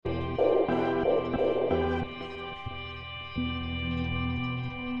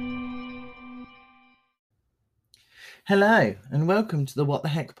Hello, and welcome to the What the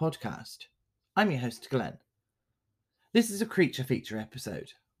Heck podcast. I'm your host, Glenn. This is a creature feature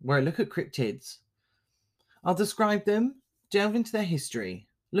episode where I look at cryptids. I'll describe them, delve into their history,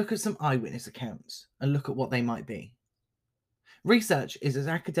 look at some eyewitness accounts, and look at what they might be. Research is as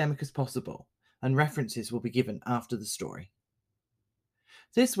academic as possible, and references will be given after the story.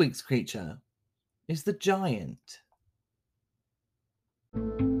 This week's creature is the giant.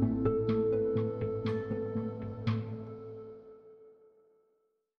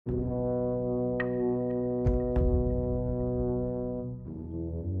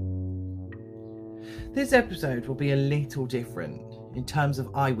 This episode will be a little different in terms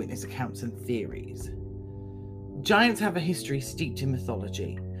of eyewitness accounts and theories. Giants have a history steeped in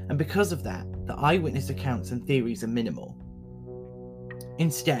mythology, and because of that, the eyewitness accounts and theories are minimal.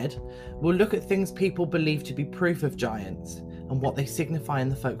 Instead, we'll look at things people believe to be proof of giants and what they signify in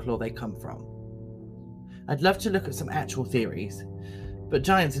the folklore they come from. I'd love to look at some actual theories, but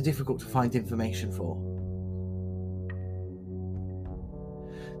giants are difficult to find information for.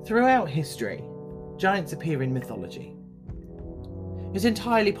 Throughout history, giants appear in mythology. It's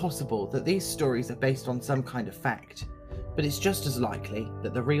entirely possible that these stories are based on some kind of fact, but it's just as likely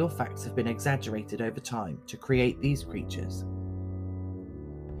that the real facts have been exaggerated over time to create these creatures.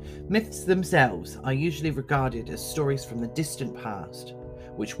 Myths themselves are usually regarded as stories from the distant past,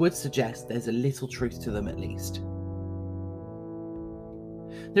 which would suggest there's a little truth to them at least.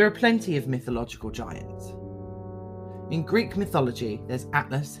 There are plenty of mythological giants. In Greek mythology, there's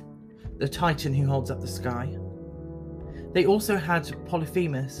Atlas, the Titan who holds up the sky. They also had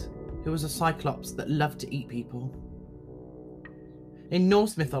Polyphemus, who was a cyclops that loved to eat people. In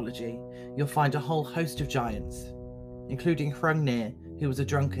Norse mythology, you'll find a whole host of giants, including Hrungnir, who was a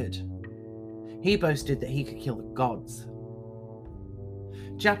drunkard. He boasted that he could kill the gods.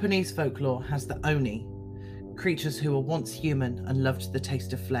 Japanese folklore has the Oni, creatures who were once human and loved the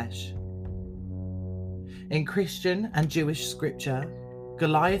taste of flesh. In Christian and Jewish scripture,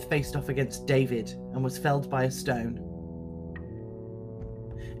 Goliath faced off against David and was felled by a stone.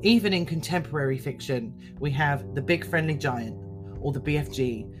 Even in contemporary fiction, we have the Big Friendly Giant, or the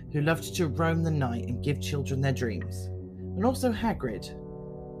BFG, who loved to roam the night and give children their dreams, and also Hagrid,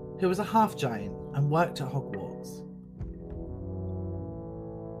 who was a half-giant and worked at Hogwarts.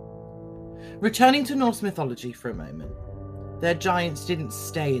 Returning to Norse mythology for a moment, their giants didn't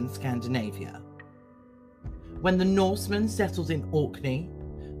stay in Scandinavia. When the Norsemen settled in Orkney,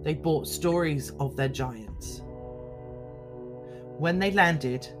 they brought stories of their giants. When they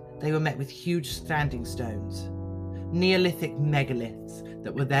landed, they were met with huge standing stones, Neolithic megaliths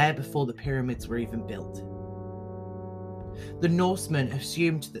that were there before the pyramids were even built. The Norsemen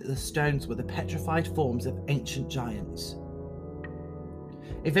assumed that the stones were the petrified forms of ancient giants.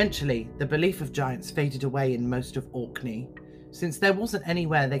 Eventually, the belief of giants faded away in most of Orkney, since there wasn't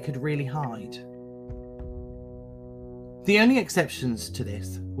anywhere they could really hide. The only exceptions to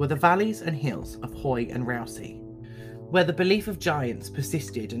this were the valleys and hills of Hoy and Rousey, where the belief of giants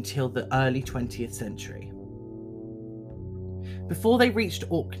persisted until the early 20th century. Before they reached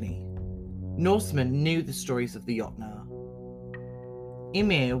Orkney, Norsemen knew the stories of the Jotnar.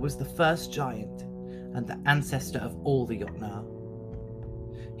 Ymir was the first giant and the ancestor of all the Jotnar.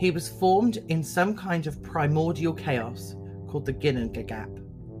 He was formed in some kind of primordial chaos called the Ginnungagap.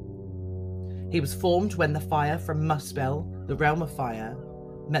 He was formed when the fire from Muspel, the realm of fire,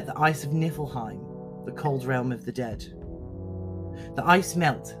 met the ice of Niflheim, the cold realm of the dead. The ice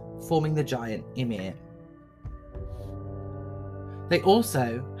melt, forming the giant Ymir. They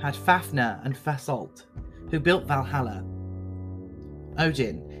also had Fafnir and Fasolt, who built Valhalla.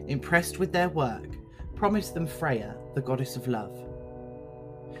 Odin, impressed with their work, promised them Freya, the goddess of love.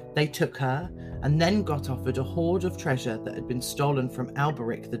 They took her and then got offered a hoard of treasure that had been stolen from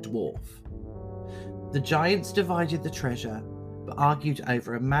Alberic the dwarf. The giants divided the treasure, but argued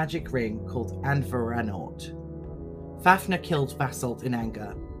over a magic ring called Andvaranort. Fafnir killed Fasolt in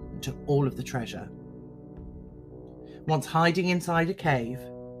anger and took all of the treasure. Once hiding inside a cave,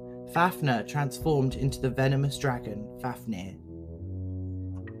 Fafnir transformed into the venomous dragon Fafnir.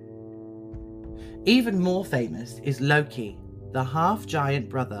 Even more famous is Loki, the half-giant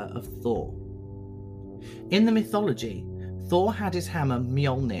brother of Thor. In the mythology, Thor had his hammer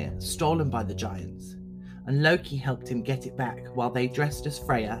Mjolnir stolen by the giants, and Loki helped him get it back while they dressed as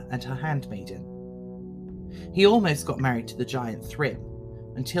Freya and her handmaiden. He almost got married to the giant Thrym,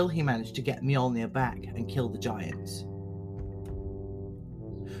 until he managed to get Mjolnir back and kill the giants.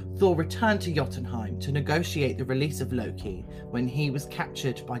 Thor returned to Jotunheim to negotiate the release of Loki when he was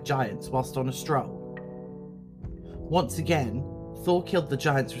captured by giants whilst on a stroll. Once again, Thor killed the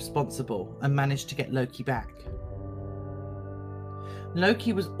giants responsible and managed to get Loki back.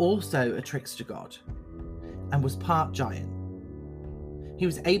 Loki was also a trickster god and was part giant. He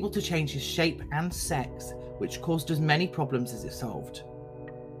was able to change his shape and sex, which caused as many problems as it solved.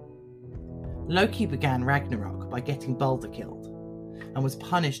 Loki began Ragnarok by getting Balder killed, and was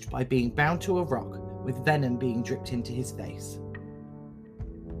punished by being bound to a rock with venom being dripped into his face.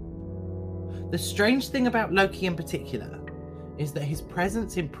 The strange thing about Loki in particular is that his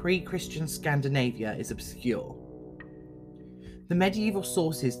presence in pre-Christian Scandinavia is obscure. The medieval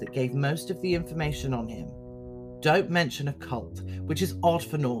sources that gave most of the information on him don't mention a cult, which is odd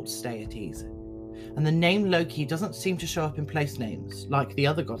for Norse deities, and the name Loki doesn't seem to show up in place names like the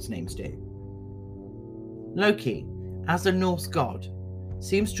other gods' names do. Loki, as a Norse god,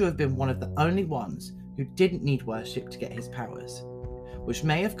 seems to have been one of the only ones who didn't need worship to get his powers, which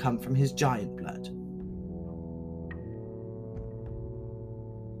may have come from his giant blood.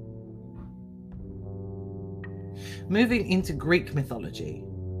 Moving into Greek mythology,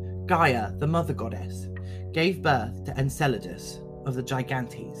 Gaia, the mother goddess, gave birth to Enceladus of the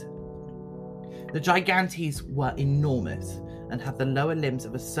Gigantes. The Gigantes were enormous and had the lower limbs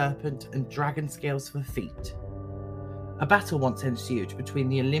of a serpent and dragon scales for feet. A battle once ensued between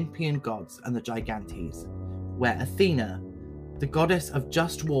the Olympian gods and the Gigantes, where Athena, the goddess of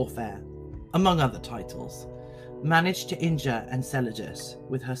just warfare, among other titles, managed to injure Enceladus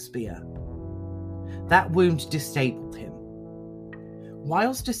with her spear. That wound disabled him.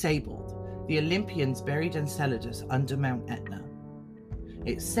 Whilst disabled, the Olympians buried Enceladus under Mount Etna.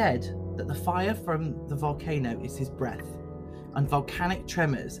 It's said that the fire from the volcano is his breath, and volcanic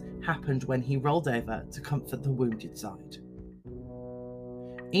tremors happened when he rolled over to comfort the wounded side.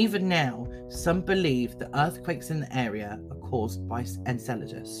 Even now, some believe that earthquakes in the area are caused by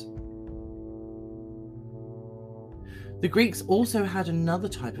Enceladus. The Greeks also had another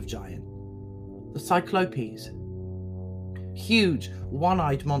type of giant, the Cyclopes. Huge,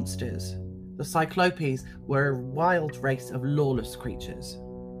 one-eyed monsters, the Cyclopes were a wild race of lawless creatures.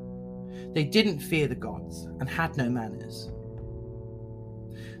 They didn't fear the gods and had no manners.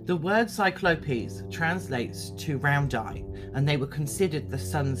 The word Cyclopes translates to round eye, and they were considered the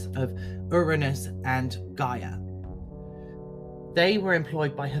sons of Uranus and Gaia. They were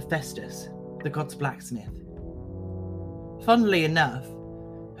employed by Hephaestus, the god's blacksmith. Funnily enough,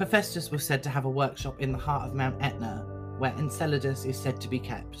 Hephaestus was said to have a workshop in the heart of Mount Etna, where Enceladus is said to be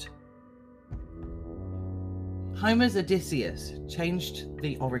kept. Homer's Odysseus changed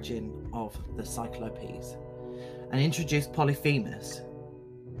the origin of the Cyclopes and introduced Polyphemus.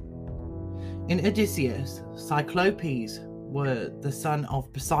 In Odysseus, Cyclopes were the son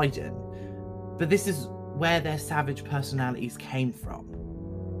of Poseidon, but this is where their savage personalities came from.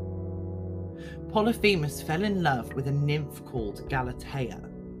 Polyphemus fell in love with a nymph called Galatea,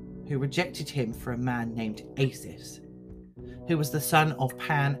 who rejected him for a man named Acis, who was the son of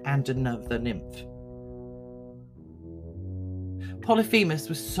Pan and another nymph. Polyphemus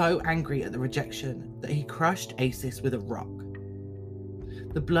was so angry at the rejection that he crushed Acis with a rock.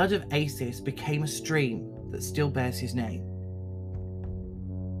 The blood of Acis became a stream that still bears his name.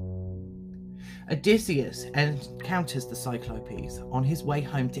 Odysseus encounters the Cyclopes on his way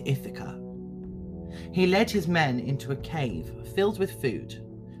home to Ithaca. He led his men into a cave filled with food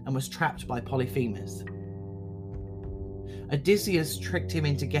and was trapped by Polyphemus. Odysseus tricked him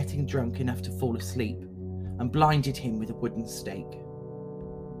into getting drunk enough to fall asleep and blinded him with a wooden stake.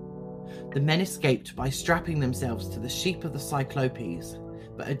 The men escaped by strapping themselves to the sheep of the Cyclopes,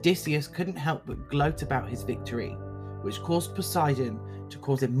 but Odysseus couldn't help but gloat about his victory, which caused Poseidon to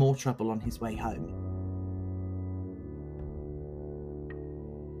cause him more trouble on his way home.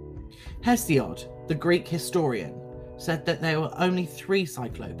 Hesiod, the Greek historian, said that there were only 3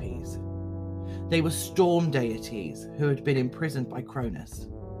 Cyclopes. They were storm deities who had been imprisoned by Cronus.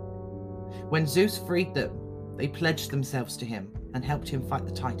 When Zeus freed them, they pledged themselves to him and helped him fight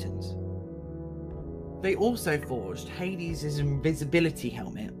the Titans. They also forged Hades' invisibility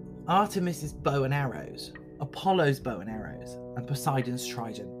helmet, Artemis' bow and arrows, Apollo's bow and arrows, and Poseidon's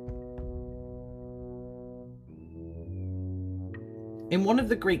trident. In one of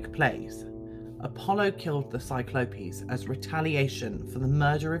the Greek plays, Apollo killed the Cyclopes as retaliation for the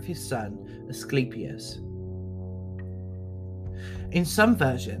murder of his son, Asclepius. In some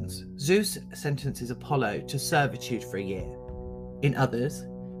versions, Zeus sentences Apollo to servitude for a year. In others,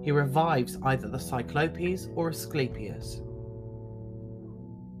 he revives either the Cyclopes or Asclepius.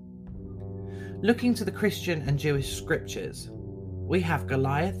 Looking to the Christian and Jewish scriptures, we have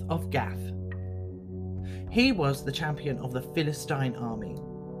Goliath of Gath. He was the champion of the Philistine army.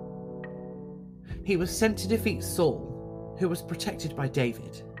 He was sent to defeat Saul, who was protected by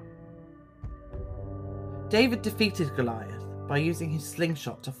David. David defeated Goliath by using his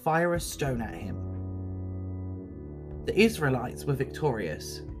slingshot to fire a stone at him. The Israelites were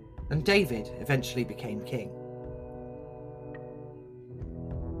victorious, and David eventually became king.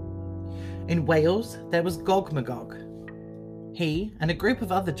 In Wales, there was Gog-Magog. He and a group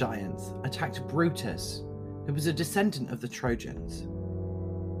of other giants attacked Brutus, who was a descendant of the Trojans.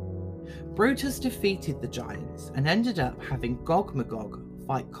 Brutus defeated the giants and ended up having Gog-Magog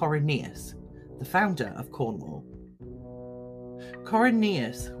fight Corineus, the founder of Cornwall.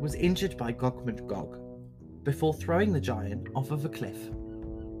 Corineus was injured by Gog-Magog before throwing the giant off of a cliff.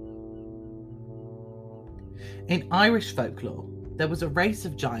 In Irish folklore, there was a race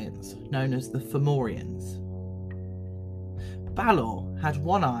of giants known as the Fomorians. Balor had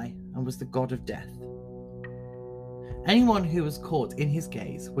one eye and was the god of death. Anyone who was caught in his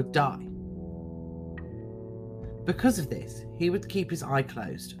gaze would die. Because of this, he would keep his eye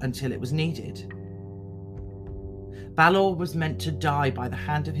closed until it was needed. Balor was meant to die by the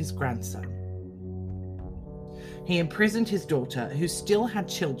hand of his grandson. He imprisoned his daughter, who still had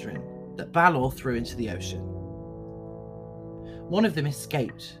children, that Balor threw into the ocean. One of them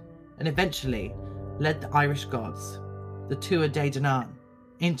escaped and eventually led the Irish gods, the Tuatha De Danann,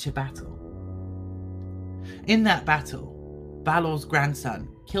 into battle. In that battle, Balor's grandson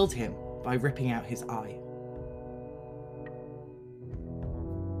killed him by ripping out his eye.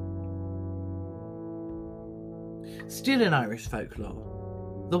 Still in Irish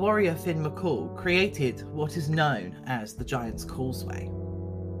folklore, the warrior Finn McCool created what is known as the Giant's Causeway.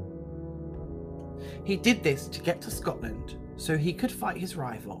 He did this to get to Scotland so he could fight his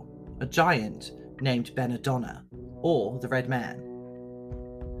rival, a giant named Benadonna, or the Red Man.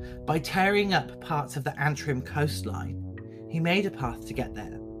 By tearing up parts of the Antrim coastline, he made a path to get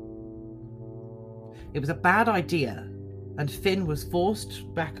there. It was a bad idea, and Finn was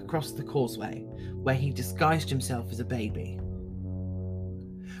forced back across the causeway, where he disguised himself as a baby.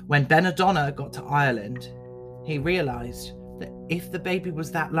 When Benadonna got to Ireland, he realised that if the baby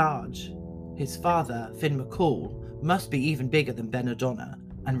was that large, his father, Finn McCool, must be even bigger than Benadonna,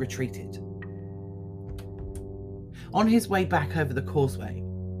 and retreated. On his way back over the causeway,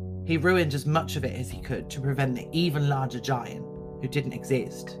 he ruined as much of it as he could to prevent the even larger giant, who didn't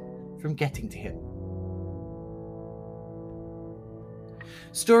exist, from getting to him.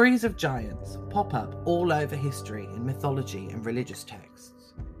 Stories of giants pop up all over history in mythology and religious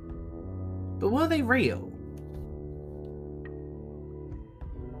texts. But were they real?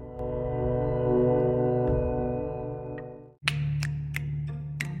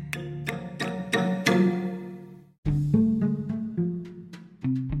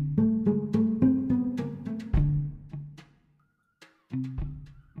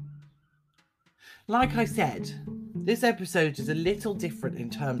 Like I said, this episode is a little different in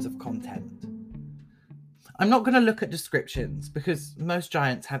terms of content. I'm not going to look at descriptions because most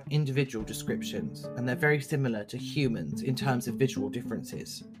giants have individual descriptions and they're very similar to humans in terms of visual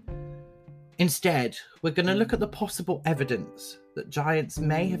differences. Instead, we're going to look at the possible evidence that giants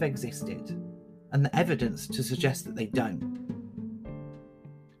may have existed and the evidence to suggest that they don't.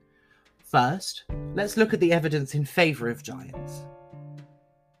 First, let's look at the evidence in favour of giants.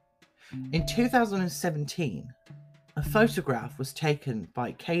 In 2017, a photograph was taken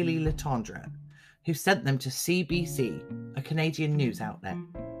by Kaylee Letendre, who sent them to CBC, a Canadian news outlet.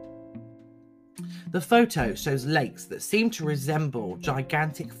 The photo shows lakes that seem to resemble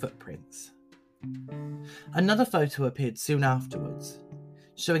gigantic footprints. Another photo appeared soon afterwards,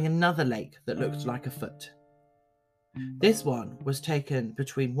 showing another lake that looked like a foot. This one was taken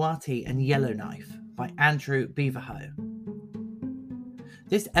between Wati and Yellowknife by Andrew Beaverhoe.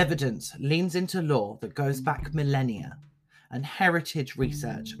 This evidence leans into lore that goes back millennia, and heritage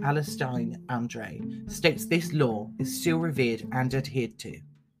research Alastair Andre states this lore is still revered and adhered to.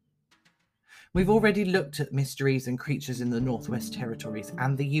 We've already looked at mysteries and creatures in the Northwest Territories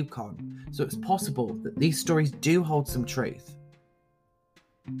and the Yukon, so it's possible that these stories do hold some truth.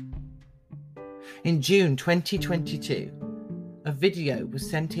 In June 2022, a video was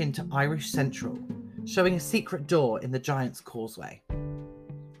sent in to Irish Central showing a secret door in the Giant's Causeway.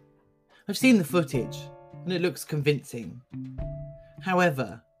 I've seen the footage, and it looks convincing.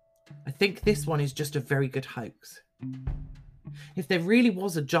 However, I think this one is just a very good hoax. If there really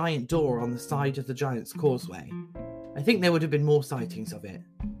was a giant door on the side of the Giant's Causeway, I think there would have been more sightings of it.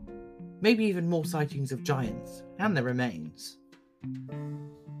 Maybe even more sightings of giants and their remains.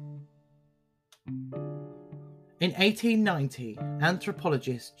 In 1890,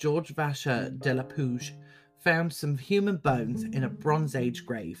 anthropologist George Vacher de la Puge found some human bones in a Bronze Age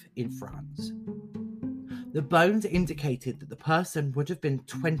grave in France. The bones indicated that the person would have been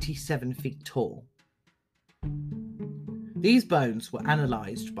 27 feet tall. These bones were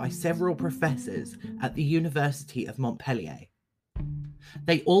analysed by several professors at the University of Montpellier.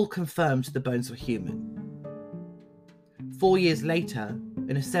 They all confirmed the bones were human. 4 years later,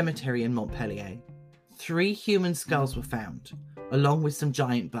 in a cemetery in Montpellier, 3 human skulls were found, along with some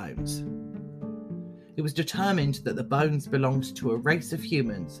giant bones. It was determined that the bones belonged to a race of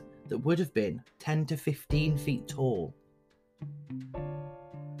humans that would have been 10 to 15 feet tall.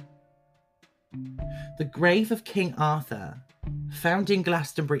 The grave of King Arthur, found in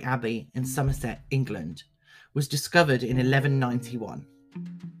Glastonbury Abbey in Somerset, England, was discovered in 1191.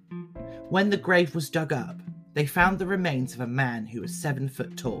 When the grave was dug up, they found the remains of a man who was 7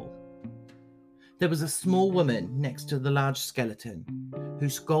 foot tall. There was a small woman next to the large skeleton,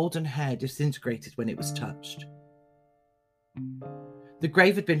 whose golden hair disintegrated when it was touched. The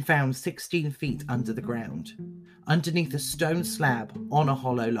grave had been found 16 feet under the ground, underneath a stone slab on a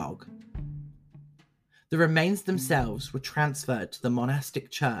hollow log. The remains themselves were transferred to the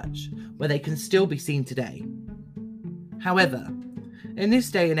monastic church, where they can still be seen today. However, in this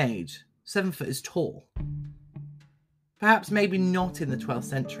day and age, 7 foot is tall. Perhaps maybe not in the 12th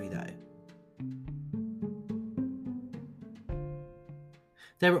century though.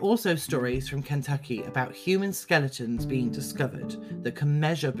 There are also stories from Kentucky about human skeletons being discovered that can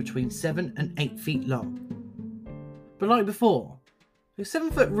measure between 7 and 8 feet long. But like before, is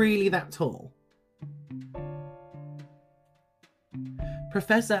 7 foot really that tall?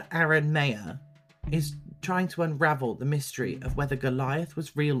 Professor Aaron Mayer is trying to unravel the mystery of whether Goliath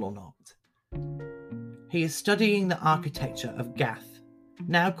was real or not. He is studying the architecture of Gath,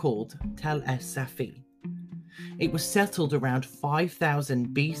 now called Tel Es Safi. It was settled around 5000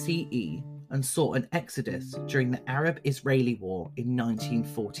 BCE and saw an exodus during the Arab-Israeli War in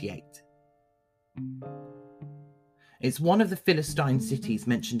 1948. It's one of the Philistine cities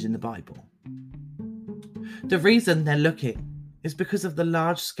mentioned in the Bible. The reason they're looking is because of the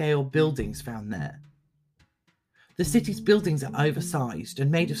large-scale buildings found there. The city's buildings are oversized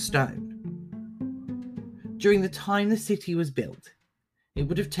and made of stone. During the time the city was built, it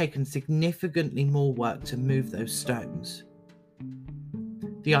would have taken significantly more work to move those stones.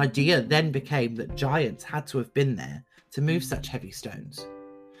 The idea then became that giants had to have been there to move such heavy stones,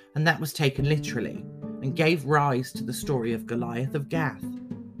 and that was taken literally and gave rise to the story of Goliath of Gath.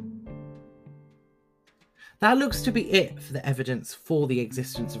 That looks to be it for the evidence for the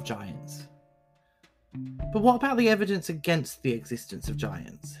existence of giants. But what about the evidence against the existence of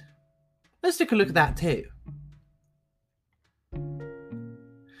giants? Let's take a look at that too.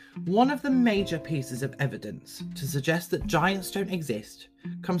 One of the major pieces of evidence to suggest that giants don't exist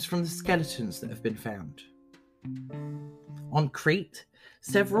comes from the skeletons that have been found. On Crete,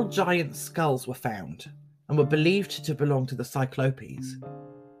 several giant skulls were found and were believed to belong to the Cyclopes.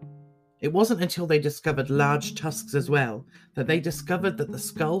 It wasn't until they discovered large tusks as well that they discovered that the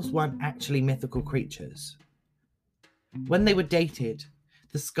skulls weren't actually mythical creatures. When they were dated,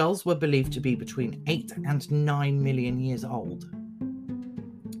 the skulls were believed to be between 8 and 9 million years old.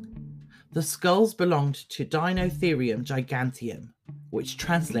 The skulls belonged to Dinotherium giganteum, which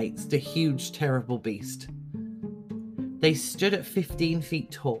translates to huge terrible beast. They stood at 15 feet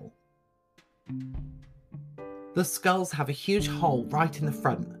tall. The skulls have a huge hole right in the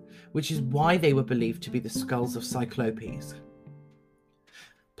front, which is why they were believed to be the skulls of Cyclopes.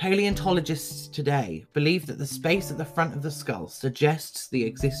 Paleontologists today believe that the space at the front of the skull suggests the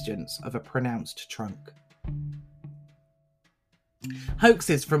existence of a pronounced trunk.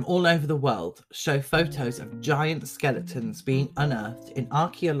 Hoaxes from all over the world show photos of giant skeletons being unearthed in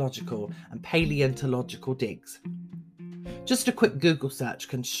archaeological and paleontological digs. Just a quick Google search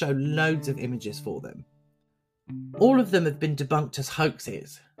can show loads of images for them. All of them have been debunked as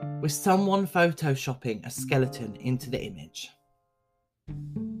hoaxes, with someone photoshopping a skeleton into the image.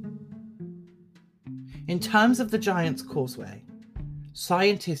 In terms of the Giant's Causeway,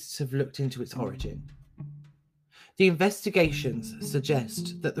 scientists have looked into its origin. The investigations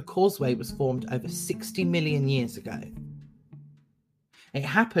suggest that the causeway was formed over 60 million years ago. It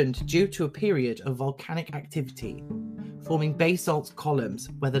happened due to a period of volcanic activity, forming basalt columns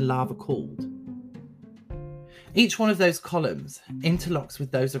where the lava cooled. Each one of those columns interlocks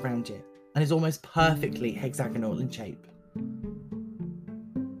with those around it and is almost perfectly hexagonal in shape.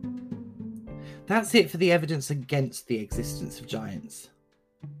 That's it for the evidence against the existence of giants.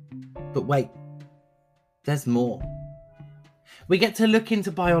 But wait, there's more. We get to look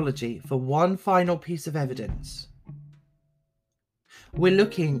into biology for one final piece of evidence. We're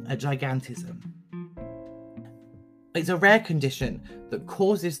looking at gigantism. It's a rare condition that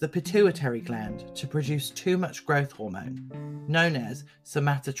causes the pituitary gland to produce too much growth hormone, known as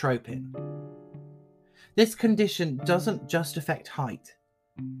somatotropin. This condition doesn't just affect height,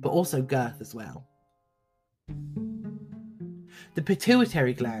 but also girth as well. The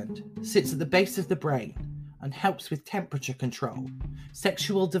pituitary gland sits at the base of the brain and helps with temperature control,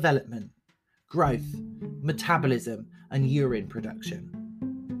 sexual development, growth, metabolism, and urine production.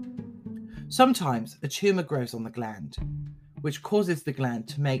 Sometimes a tumour grows on the gland, which causes the gland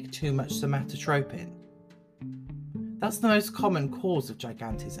to make too much somatotropin. That's the most common cause of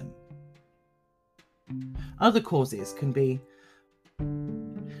gigantism. Other causes can be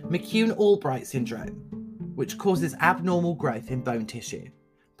McCune-Albright syndrome, which causes abnormal growth in bone tissue,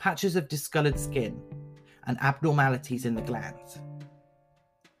 patches of discoloured skin, and abnormalities in the glands.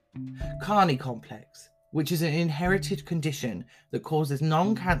 Carney complex, which is an inherited condition that causes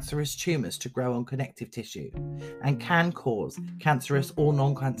non-cancerous tumours to grow on connective tissue and can cause cancerous or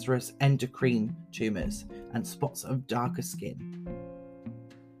non-cancerous endocrine tumours and spots of darker skin.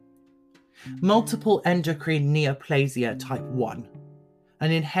 Multiple endocrine neoplasia type 1,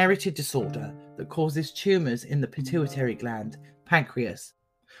 an inherited disorder that causes tumours in the pituitary gland, pancreas,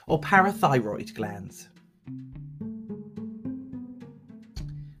 or parathyroid glands.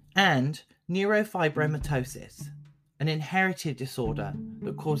 And neurofibromatosis, an inherited disorder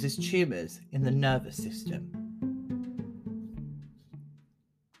that causes tumours in the nervous system.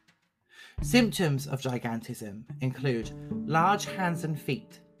 Symptoms of gigantism include large hands and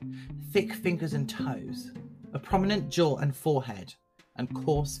feet, thick fingers and toes, a prominent jaw and forehead, and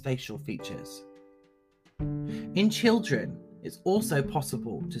coarse facial features. In children, it's also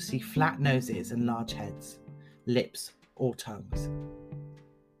possible to see flat noses and large heads, lips, or tongues.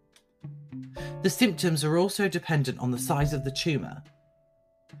 The symptoms are also dependent on the size of the tumour.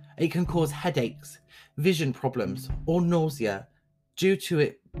 It can cause headaches, vision problems, or nausea due to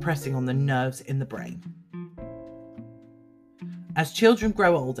it pressing on the nerves in the brain. As children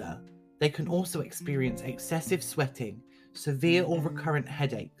grow older, they can also experience excessive sweating, severe or recurrent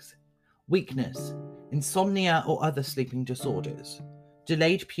headaches, weakness, insomnia or other sleeping disorders,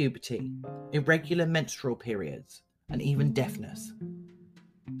 delayed puberty, irregular menstrual periods, and even deafness.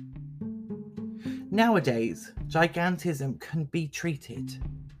 Nowadays, gigantism can be treated,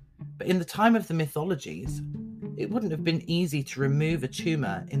 but in the time of the mythologies, it wouldn't have been easy to remove a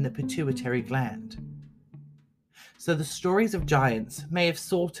tumour in the pituitary gland. So the stories of giants may have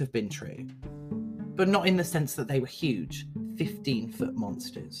sort of been true, but not in the sense that they were huge, 15-foot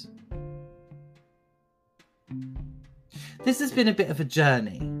monsters. This has been a bit of a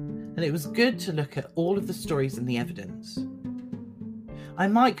journey, and it was good to look at all of the stories and the evidence. I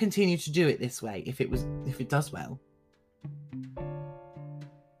might continue to do it this way if it does well.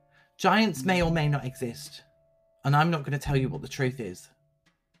 Giants may or may not exist, and I'm not going to tell you what the truth is.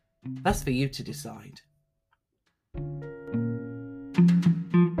 That's for you to decide.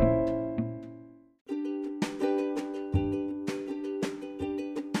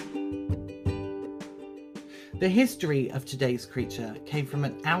 The history of today's creature came from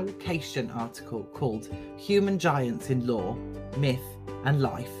an Alcation article called Human Giants in Lore, Myth and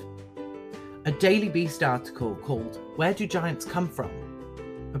Life, a Daily Beast article called Where Do Giants Come From?,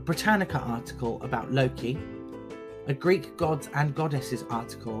 a Britannica article about Loki, a Greek Gods and Goddesses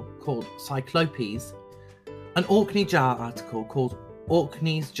article called Cyclopes, an Orkney Jar article called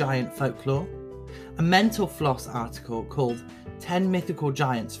Orkney's Giant Folklore, a Mental Floss article called 10 Mythical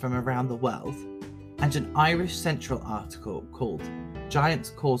Giants from Around the World, and an Irish Central article called Giant's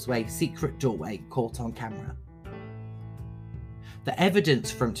Causeway Secret Doorway Caught on Camera. The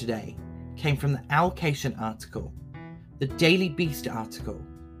evidence from today came from the Alcation article, the Daily Beast article,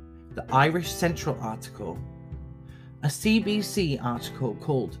 the Irish Central article, a CBC article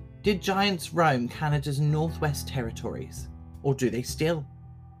called Did Giants Roam Canada's Northwest Territories, or do they still?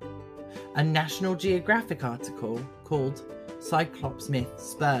 A National Geographic article called Cyclops Myth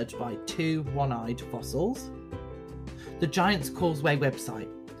Spurred by Two One-Eyed Fossils, the Giant's Causeway website,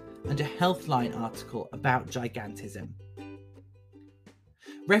 and a Healthline article about gigantism.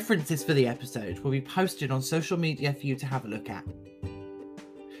 References for the episode will be posted on social media for you to have a look at.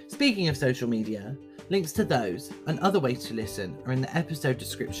 Speaking of social media, links to those and other ways to listen are in the episode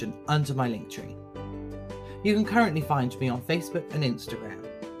description under my Linktree. You can currently find me on Facebook and Instagram.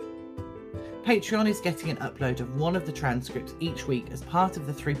 Patreon is getting an upload of one of the transcripts each week as part of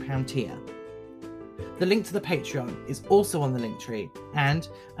the £3 tier. The link to the Patreon is also on the Linktree, and,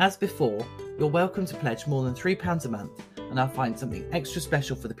 as before, you're welcome to pledge more than £3 a month, and I'll find something extra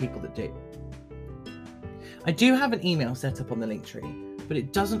special for the people that do. I do have an email set up on the Linktree, but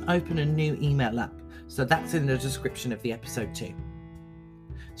it doesn't open a new email up, so that's in the description of the episode too.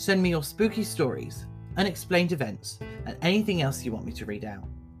 Send me your spooky stories, unexplained events, and anything else you want me to read out.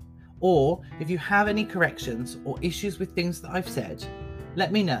 Or if you have any corrections or issues with things that I've said,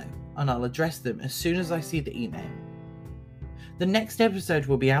 let me know and I'll address them as soon as I see the email. The next episode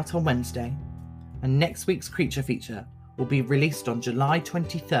will be out on Wednesday, and next week's creature feature will be released on July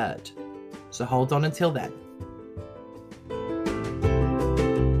 23rd, so hold on until then.